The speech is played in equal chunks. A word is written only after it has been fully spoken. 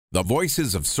The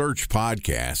Voices of Search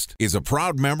podcast is a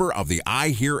proud member of the I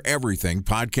Hear Everything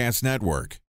podcast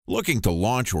network. Looking to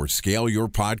launch or scale your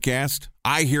podcast?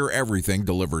 I Hear Everything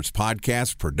delivers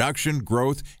podcast production,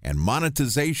 growth, and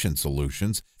monetization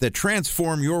solutions that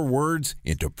transform your words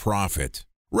into profit.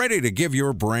 Ready to give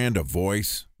your brand a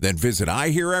voice? Then visit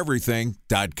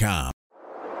iheareverything.com.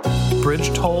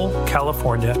 Bridge toll,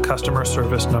 California, customer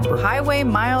service number. Highway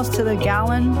miles to the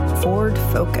gallon, Ford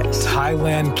Focus.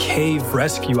 Thailand cave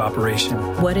rescue operation.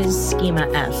 What is Schema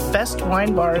F? Best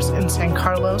wine bars in San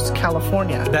Carlos,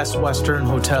 California. Best Western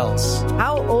hotels.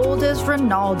 How old is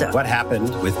Ronaldo? What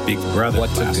happened with Big Brother?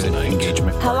 What's a good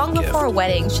engagement? How long before a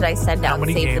wedding should I send out How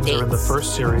many save the games are in the dates?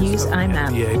 first series? Use of the IMAP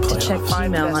NBA to check playoffs.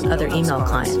 email on other email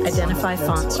clients. Identify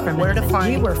fonts from Where to enemies.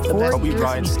 find We were the 4 best years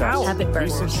Brian in Stout. power. Have it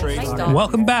burn.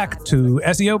 Welcome back to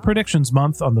SEO Predictions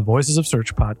Month on the Voices of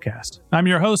Search podcast. I'm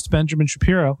your host, Benjamin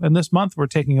Shapiro, and this month we're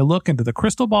taking a look into the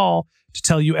crystal ball to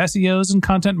tell you SEOs and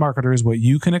content marketers what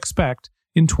you can expect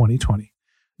in 2020.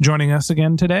 Joining us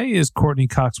again today is Courtney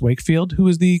Cox Wakefield, who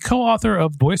is the co-author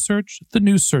of Voice Search, the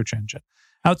new search engine.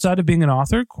 Outside of being an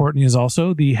author, Courtney is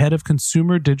also the head of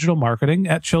consumer digital marketing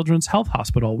at Children's Health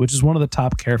Hospital, which is one of the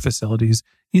top care facilities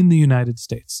in the United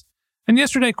States. And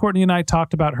yesterday, Courtney and I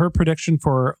talked about her prediction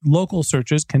for local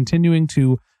searches continuing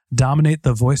to dominate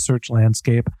the voice search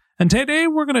landscape. And today,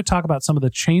 we're going to talk about some of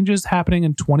the changes happening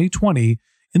in 2020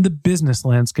 in the business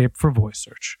landscape for voice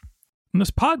search. And this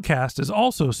podcast is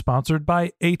also sponsored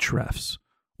by Ahrefs.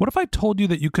 What if I told you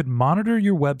that you could monitor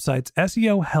your website's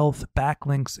SEO health,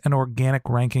 backlinks, and organic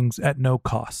rankings at no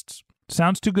costs?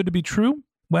 Sounds too good to be true?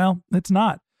 Well, it's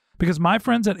not, because my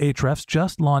friends at Ahrefs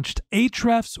just launched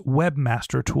Ahrefs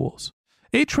Webmaster Tools.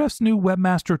 Ahrefs' new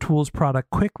Webmaster Tools product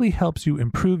quickly helps you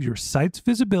improve your site's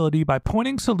visibility by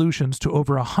pointing solutions to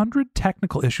over 100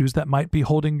 technical issues that might be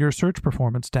holding your search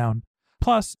performance down.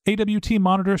 Plus, AWT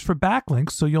monitors for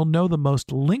backlinks so you'll know the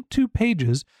most linked to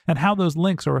pages and how those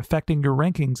links are affecting your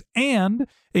rankings. And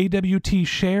AWT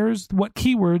shares what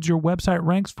keywords your website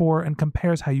ranks for and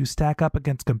compares how you stack up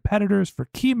against competitors for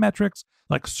key metrics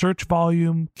like search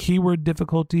volume, keyword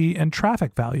difficulty, and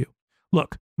traffic value.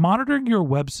 Look, monitoring your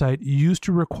website used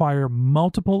to require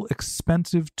multiple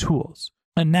expensive tools.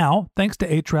 And now, thanks to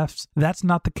Ahrefs, that's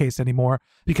not the case anymore,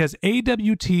 because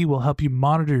AWT will help you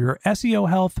monitor your SEO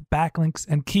health, backlinks,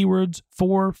 and keywords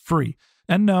for free.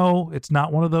 And no, it's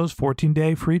not one of those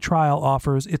 14-day free trial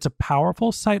offers. It's a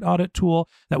powerful site audit tool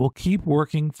that will keep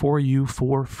working for you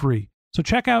for free. So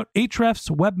check out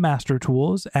Ahrefs Webmaster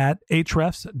Tools at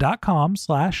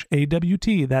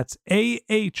ahrefs.com/AWT. That's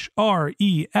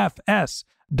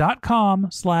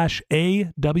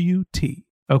ahrefs.com/AWT.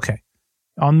 Okay.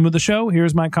 On with the show,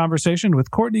 here's my conversation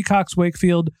with Courtney Cox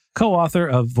Wakefield, co-author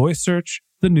of Voice Search,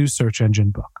 the new search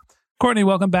engine book. Courtney,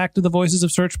 welcome back to the Voices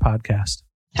of Search podcast.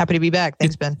 Happy to be back.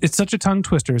 Thanks, Ben. It's such a tongue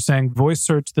twister saying Voice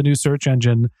Search, the new search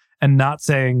engine, and not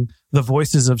saying the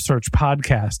Voices of Search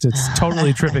podcast. It's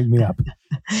totally tripping me up.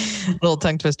 Little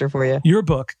tongue twister for you. Your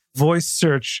book, Voice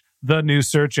Search, the new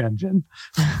search engine.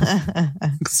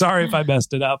 Sorry if I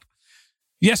messed it up.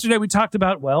 Yesterday, we talked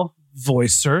about,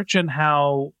 voice search and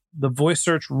how the voice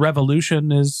search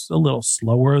revolution is a little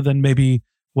slower than maybe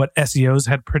what SEOs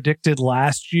had predicted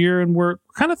last year. And we're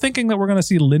kind of thinking that we're going to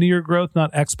see linear growth,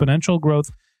 not exponential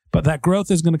growth, but that growth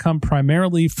is going to come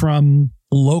primarily from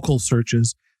local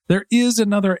searches. There is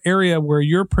another area where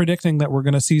you're predicting that we're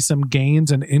going to see some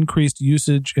gains and increased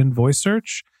usage in voice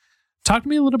search. Talk to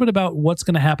me a little bit about what's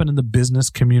going to happen in the business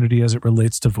community as it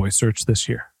relates to voice search this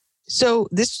year. So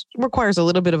this requires a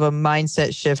little bit of a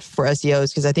mindset shift for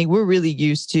SEOs, because I think we're really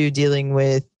used to dealing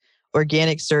with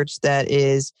organic search that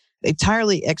is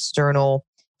entirely external.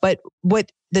 But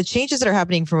what the changes that are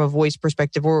happening from a voice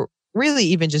perspective, or really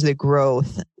even just the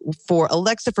growth for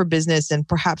Alexa for Business and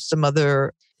perhaps some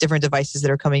other different devices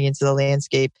that are coming into the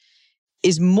landscape,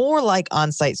 is more like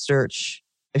on-site search,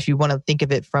 if you want to think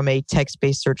of it from a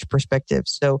text-based search perspective.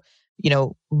 So,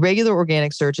 regular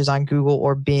organic search is on Google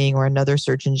or Bing or another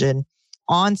search engine.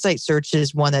 On-site search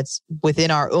is one that's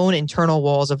within our own internal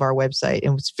walls of our website,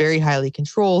 and it's very highly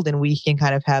controlled, and we can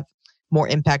kind of have more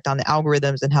impact on the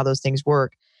algorithms and how those things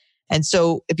work. And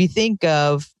so if you think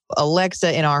of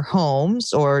Alexa in our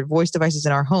homes or voice devices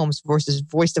in our homes versus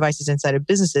voice devices inside of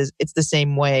businesses, it's the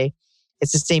same way.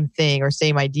 It's the same thing or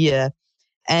same idea.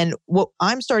 And what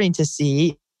I'm starting to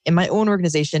see in my own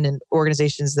organization and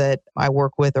organizations that I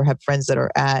work with or have friends that are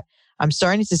at, I'm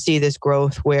starting to see this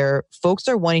growth where folks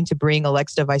are wanting to bring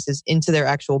Alexa devices into their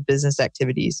actual business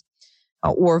activities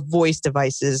or voice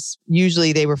devices.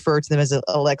 Usually they refer to them as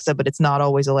Alexa, but it's not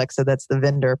always Alexa. That's the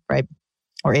vendor, right?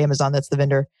 Or Amazon, that's the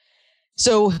vendor.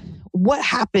 So what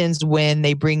happens when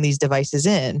they bring these devices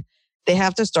in? They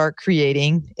have to start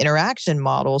creating interaction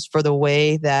models for the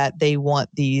way that they want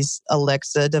these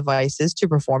Alexa devices to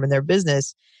perform in their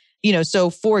business. So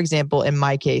for example, in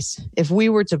my case, if we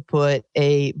were to put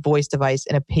a voice device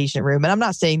in a patient room, and I'm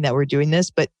not saying that we're doing this,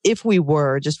 but if we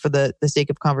were, just for the sake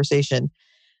of conversation,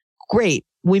 great.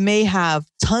 We may have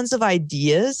tons of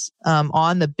ideas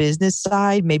on the business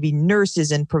side, maybe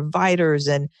nurses and providers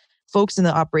and folks in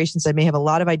the operations side may have a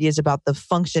lot of ideas about the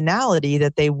functionality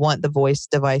that they want the voice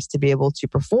device to be able to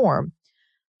perform.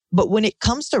 But when it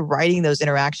comes to writing those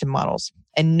interaction models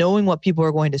and knowing what people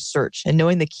are going to search and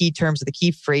knowing the key terms or the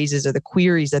key phrases or the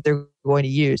queries that they're going to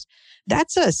use,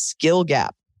 that's a skill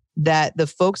gap that the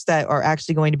folks that are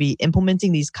actually going to be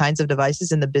implementing these kinds of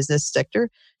devices in the business sector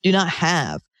do not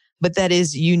have, but that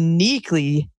is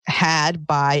uniquely had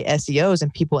by SEOs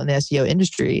and people in the SEO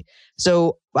industry.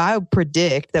 So I would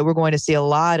predict that we're going to see a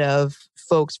lot of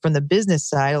folks from the business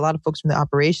side, a lot of folks from the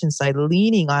operations side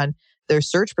leaning on their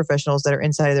search professionals that are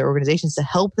inside of their organizations to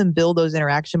help them build those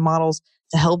interaction models,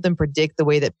 to help them predict the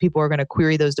way that people are going to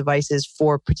query those devices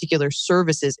for particular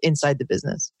services inside the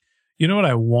business. You know what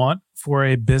I want for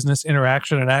a business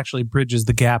interaction? It actually bridges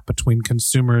the gap between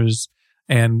consumers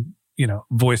and,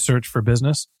 voice search for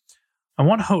business. I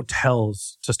want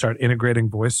hotels to start integrating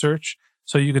voice search.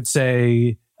 So you could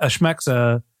say,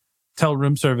 Ashmexa, tell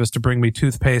room service to bring me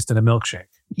toothpaste and a milkshake.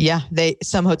 Yeah,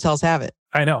 some hotels have it.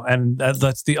 I know. And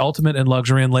that's the ultimate in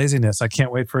luxury and laziness. I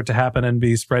can't wait for it to happen and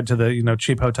be spread to the,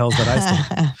 cheap hotels that I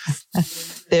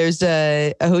stay. There's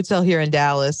a hotel here in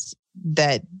Dallas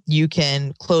that you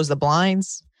can close the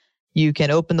blinds. You can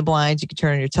open the blinds. You can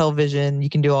turn on your television. You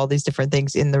can do all these different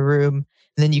things in the room.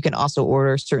 And then you can also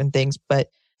order certain things. But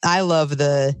I love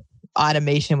the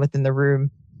automation within the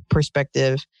room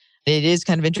perspective. It is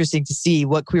kind of interesting to see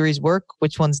what queries work,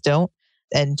 which ones don't,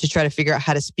 and to try to figure out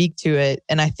how to speak to it.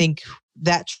 And I think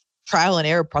that trial and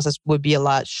error process would be a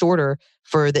lot shorter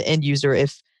for the end user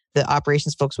if the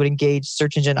operations folks would engage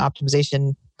search engine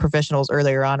optimization professionals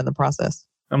earlier on in the process.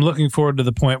 I'm looking forward to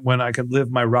the point when I could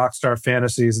live my rock star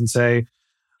fantasies and say,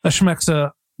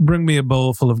 Ashmexa, bring me a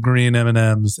bowl full of green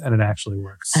M&Ms, and it actually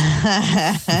works.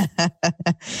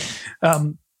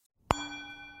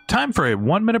 Time for a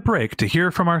 1-minute break to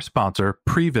hear from our sponsor,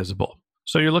 Previsible.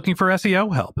 So you're looking for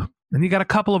SEO help, and you got a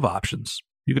couple of options.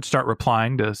 You could start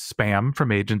replying to spam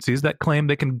from agencies that claim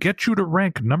they can get you to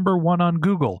rank #1 on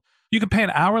Google. You can pay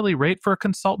an hourly rate for a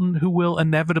consultant who will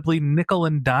inevitably nickel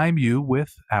and dime you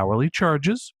with hourly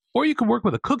charges. Or you can work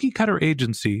with a cookie-cutter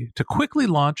agency to quickly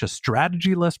launch a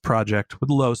strategy-less project with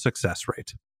low success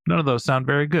rate. None of those sound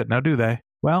very good, now do they?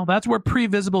 Well, that's where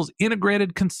Previsible's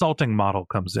integrated consulting model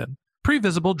comes in.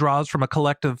 Previsible draws from a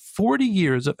collective 40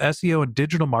 years of SEO and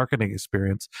digital marketing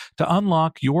experience to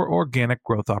unlock your organic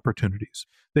growth opportunities.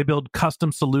 They build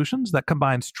custom solutions that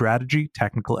combine strategy,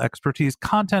 technical expertise,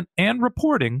 content, and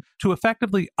reporting to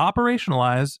effectively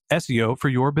operationalize SEO for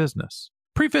your business.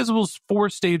 Previsible's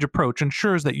 4-stage approach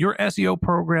ensures that your SEO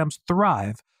programs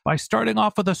thrive by starting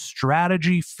off with a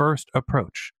strategy-first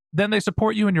approach. Then they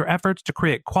support you in your efforts to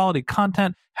create quality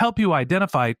content, help you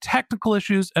identify technical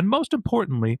issues, and most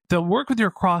importantly, they'll work with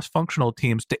your cross-functional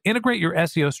teams to integrate your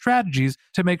SEO strategies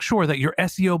to make sure that your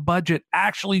SEO budget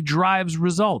actually drives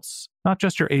results, not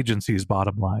just your agency's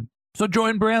bottom line. So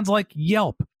join brands like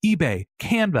Yelp, eBay,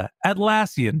 Canva,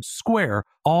 Atlassian, Square,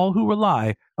 all who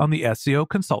rely on the SEO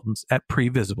consultants at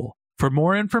Previsible. For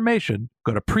more information,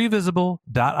 go to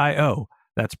previsible.io.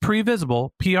 That's Previsible,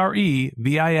 Previsible.io.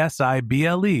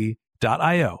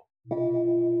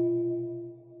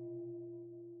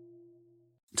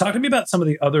 Talk to me about some of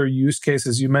the other use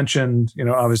cases you mentioned.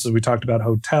 Obviously we talked about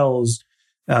hotels,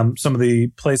 some of the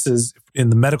places in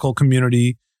the medical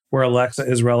community where Alexa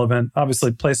is relevant.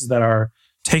 Obviously places that are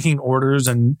taking orders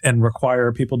and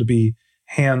require people to be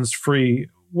hands-free.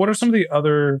 What are some of the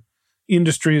other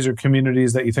industries or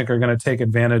communities that you think are going to take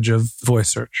advantage of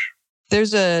voice search?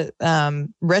 There's a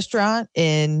restaurant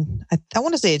in, I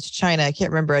want to say it's China. I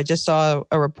can't remember. I just saw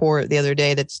a report the other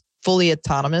day that's fully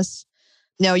autonomous.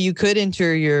 Now, you could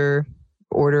enter your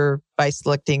order by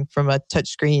selecting from a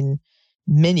touchscreen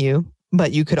menu,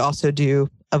 but you could also do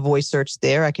a voice search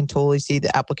there. I can totally see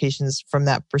the applications from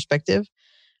that perspective.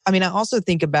 I mean, I also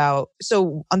think about,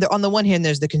 so on the one hand,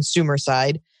 there's the consumer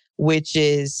side, which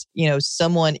is,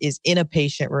 someone is in a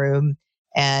patient room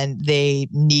and they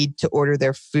need to order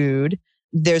their food.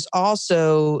 There's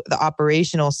also the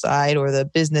operational side or the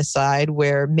business side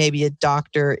where maybe a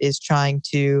doctor is trying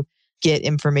to get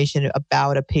information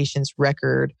about a patient's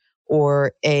record,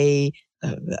 or a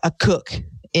cook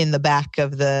in the back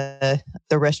of the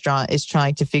restaurant is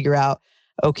trying to figure out,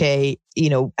 okay,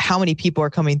 how many people are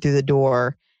coming through the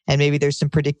door? And maybe there's some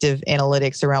predictive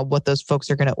analytics around what those folks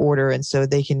are going to order. And so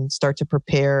they can start to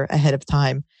prepare ahead of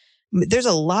time. There's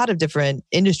a lot of different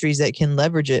industries that can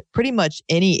leverage it. Pretty much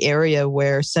any area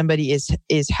where somebody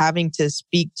is having to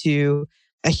speak to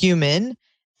a human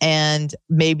and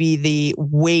maybe the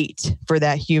wait for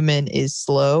that human is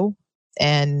slow,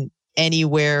 and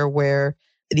anywhere where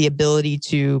the ability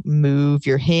to move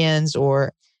your hands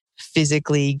or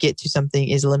physically get to something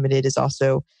is limited is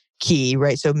also key,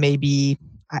 right? So maybe,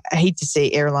 I hate to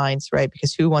say airlines, right?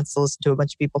 Because who wants to listen to a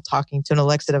bunch of people talking to an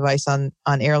Alexa device on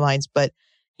airlines? But,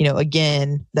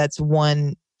 again, that's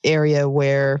one area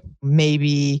where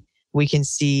maybe we can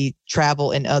see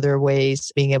travel in other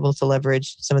ways, being able to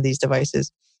leverage some of these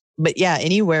devices. But yeah,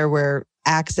 anywhere where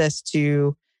access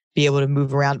to be able to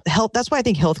move around. That's why I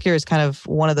think healthcare is kind of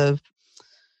one of the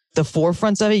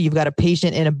forefronts of it. You've got a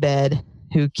patient in a bed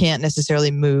who can't necessarily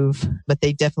move, but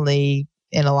they definitely,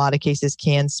 in a lot of cases,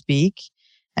 can speak.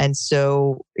 And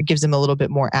so it gives them a little bit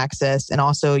more access. And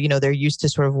also, they're used to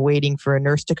sort of waiting for a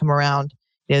nurse to come around.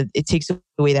 It takes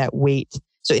away that wait.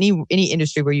 So any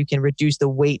industry where you can reduce the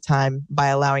wait time by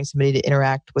allowing somebody to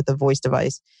interact with a voice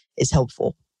device is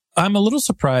helpful. I'm a little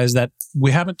surprised that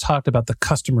we haven't talked about the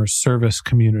customer service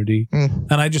community.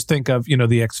 And I just think of, the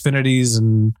Xfinities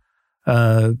and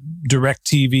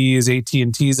DirecTVs,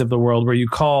 AT&Ts of the world where you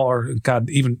call, or God,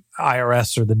 even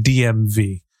IRS or the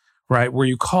DMV, right? Where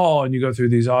you call and you go through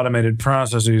these automated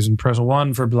processes and press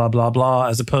 1 for blah, blah, blah,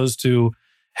 as opposed to,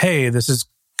 hey, this is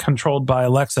controlled by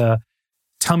Alexa.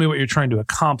 Tell me what you're trying to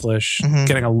accomplish,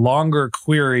 getting a longer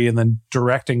query and then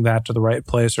directing that to the right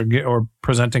place or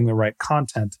presenting the right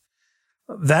content.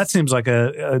 That seems like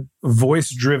a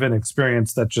voice-driven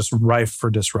experience that's just rife for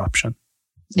disruption.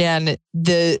 Yeah, and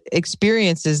the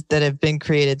experiences that have been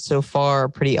created so far are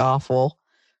pretty awful.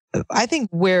 I think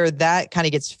where that kind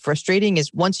of gets frustrating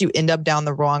is once you end up down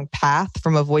the wrong path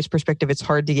from a voice perspective, it's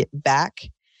hard to get back.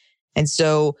 And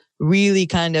so really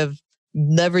kind of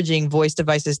leveraging voice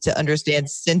devices to understand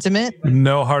sentiment.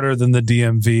 No harder than the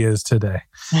DMV is today.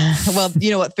 Well,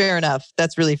 you know what? Fair enough.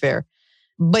 That's really fair.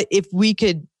 But if we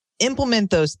could implement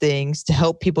those things to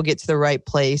help people get to the right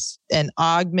place and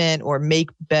augment or make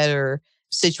better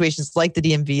situations like the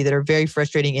DMV that are very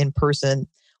frustrating in person,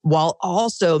 while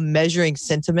also measuring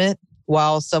sentiment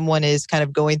while someone is kind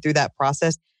of going through that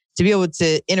process, to be able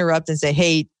to interrupt and say,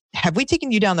 hey, have we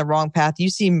taken you down the wrong path? You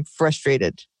seem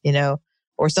frustrated,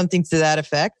 or something to that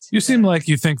effect. You seem like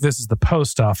you think this is the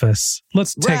post office.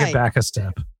 Let's take it back a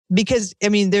step. Because,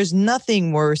 there's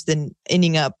nothing worse than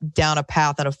ending up down a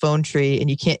path on a phone tree and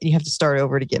you have to start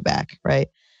over to get back, right?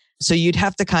 So you'd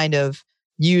have to kind of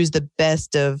use the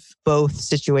best of both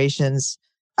situations.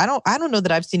 I don't know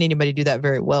that I've seen anybody do that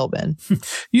very well, Ben.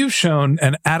 You've shown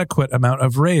an adequate amount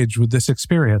of rage with this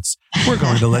experience. We're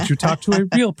going to let you talk to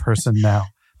a real person now.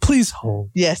 Please hold.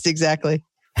 Yes, exactly.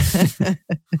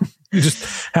 You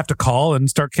just have to call and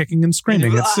start kicking and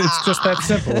screaming. It's just that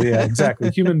simple. Yeah,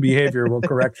 exactly. Human behavior will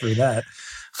correct for that.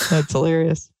 That's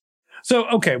hilarious. So,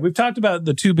 okay, we've talked about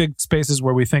the two big spaces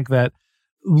where we think that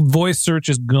voice search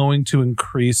is going to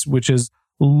increase, which is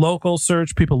local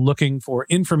search, people looking for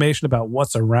information about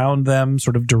what's around them,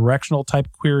 sort of directional type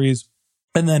queries,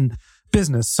 and then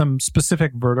business, some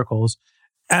specific verticals.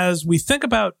 As we think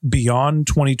about beyond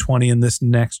 2020 and this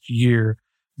next year,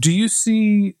 do you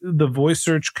see the voice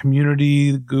search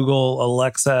community, Google,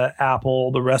 Alexa,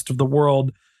 Apple, the rest of the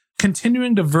world,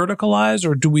 continuing to verticalize,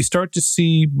 or do we start to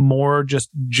see more just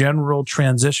general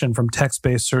transition from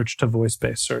text-based search to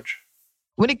voice-based search?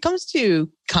 When it comes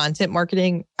to content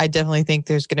marketing, I definitely think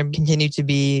there's going to continue to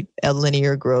be a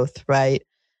linear growth, right?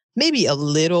 Maybe a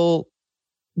little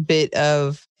bit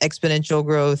of exponential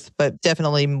growth, but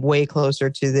definitely way closer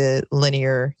to the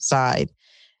linear side.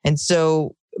 And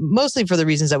so mostly for the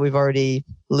reasons that we've already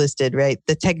listed, right?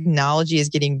 The technology is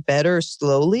getting better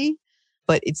slowly,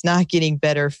 but it's not getting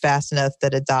better fast enough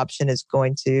that adoption is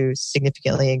going to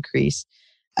significantly increase.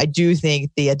 I do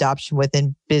think the adoption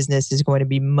within business is going to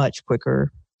be much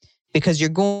quicker because you're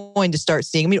going to start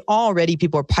seeing, already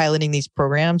people are piloting these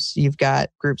programs. You've got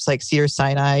groups like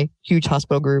Cedars-Sinai, huge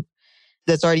hospital group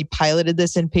that's already piloted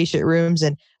this in patient rooms.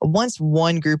 And once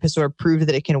one group has sort of proved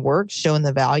that it can work, shown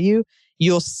the value,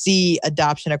 you'll see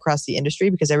adoption across the industry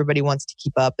because everybody wants to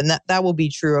keep up. And that will be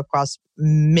true across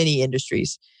many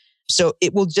industries. So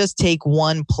it will just take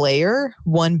one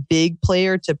big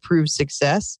player to prove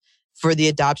success for the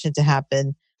adoption to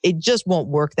happen. It just won't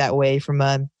work that way from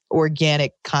an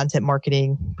organic content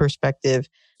marketing perspective.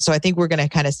 So I think we're going to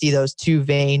kind of see those two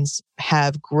veins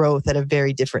have growth at a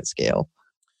very different scale.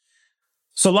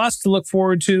 So lots to look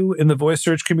forward to in the voice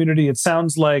search community. It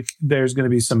sounds like there's going to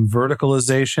be some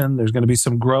verticalization. There's going to be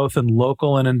some growth in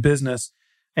local and in business.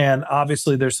 And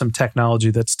obviously there's some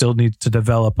technology that still needs to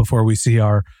develop before we see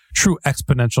our true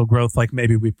exponential growth like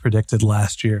maybe we predicted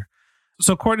last year.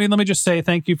 So Courtney, let me just say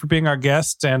thank you for being our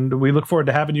guest. And we look forward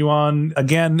to having you on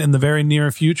again in the very near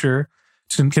future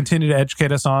to continue to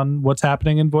educate us on what's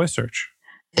happening in voice search.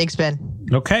 Thanks, Ben.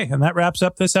 Okay. And that wraps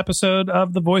up this episode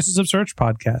of the Voices of Search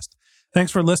podcast.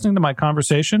 Thanks for listening to my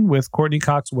conversation with Courtney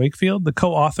Cox Wakefield, the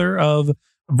co-author of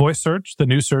Voice Search, the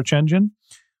new search engine.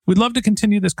 We'd love to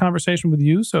continue this conversation with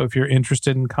you. So if you're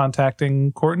interested in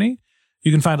contacting Courtney,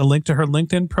 you can find a link to her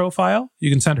LinkedIn profile.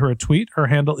 You can send her a tweet. Her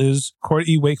handle is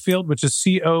Courtney Wakefield, which is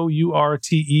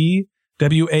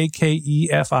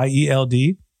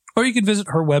COURTEWAKEFIELD. Or you can visit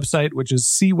her website, which is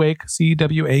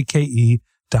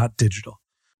CWAKE.digital.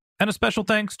 And a special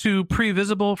thanks to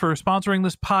Previsible for sponsoring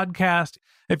this podcast.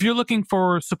 If you're looking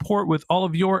for support with all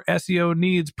of your SEO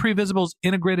needs, Previsible's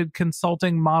integrated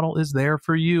consulting model is there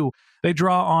for you. They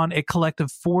draw on a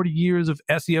collective 40 years of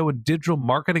SEO and digital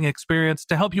marketing experience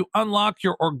to help you unlock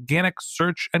your organic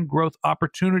search and growth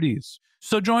opportunities.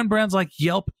 So join brands like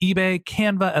Yelp, eBay,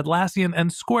 Canva, Atlassian,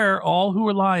 and Square, all who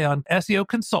rely on SEO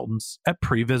consultants at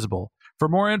Previsible. For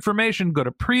more information, go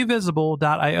to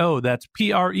previsible.io. That's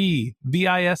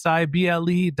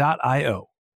previsible.io.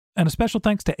 And a special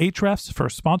thanks to Ahrefs for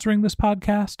sponsoring this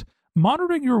podcast.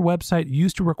 Monitoring your website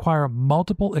used to require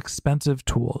multiple expensive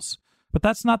tools, but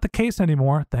that's not the case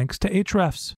anymore thanks to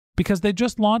Ahrefs, because they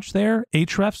just launched their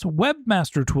Ahrefs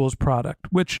Webmaster Tools product,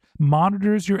 which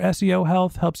monitors your SEO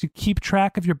health, helps you keep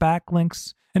track of your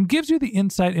backlinks, and gives you the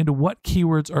insight into what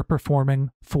keywords are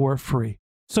performing for free.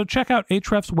 So check out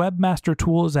Ahrefs Webmaster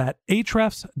Tools at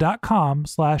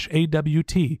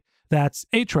ahrefs.com/AWT. That's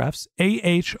Ahrefs,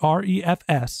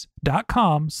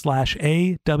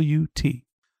 AHREFS.com/AWT.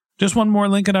 Just one more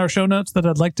link in our show notes that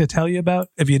I'd like to tell you about.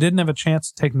 If you didn't have a chance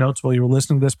to take notes while you were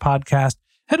listening to this podcast,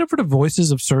 head over to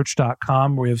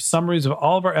voicesofsearch.com where we have summaries of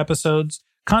all of our episodes,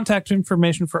 contact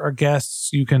information for our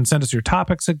guests. You can send us your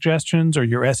topic suggestions or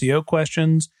your SEO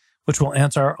questions, which we'll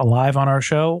answer live on our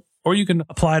show, or you can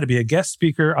apply to be a guest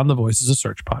speaker on the Voices of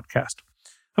Search podcast.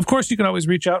 Of course, you can always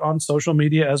reach out on social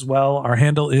media as well. Our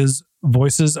handle is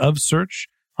Voices of Search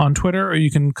on Twitter, or you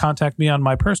can contact me on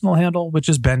my personal handle, which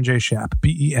is Ben J. Shap,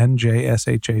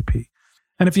 BenJShap.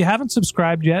 And if you haven't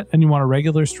subscribed yet and you want a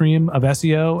regular stream of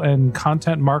SEO and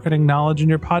content marketing knowledge in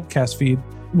your podcast feed,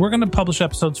 we're going to publish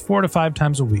episodes 4 to 5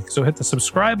 times a week. So hit the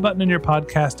subscribe button in your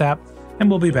podcast app, and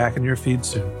we'll be back in your feed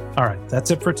soon. All right,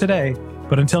 that's it for today.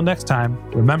 But until next time,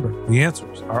 remember, the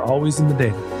answers are always in the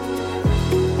data.